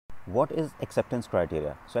What is acceptance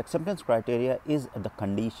criteria? So acceptance criteria is the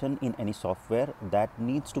condition in any software that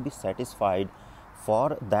needs to be satisfied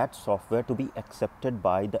for that software to be accepted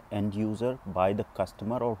by the end user, by the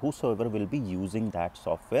customer, or whosoever will be using that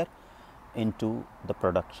software into the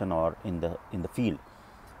production or in the field.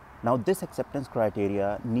 Now this acceptance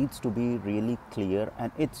criteria needs to be really clear,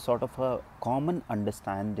 and it's sort of a common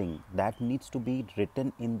understanding that needs to be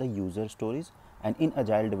written in the user stories. And in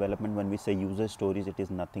agile development, when we say user stories, it is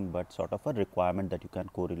nothing but sort of a requirement that you can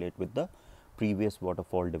correlate with the previous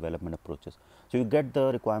waterfall development approaches. So you get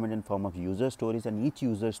the requirement in form of user stories, and each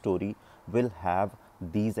user story will have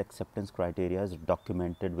these acceptance criteria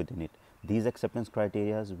documented within it. These acceptance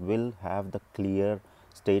criteria will have the clear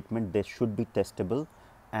statement they should be testable,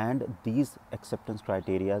 and these acceptance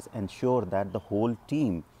criteria ensure that the whole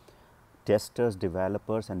team, testers,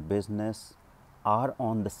 developers, and business, are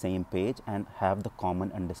on the same page and have the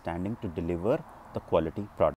common understanding to deliver the quality product.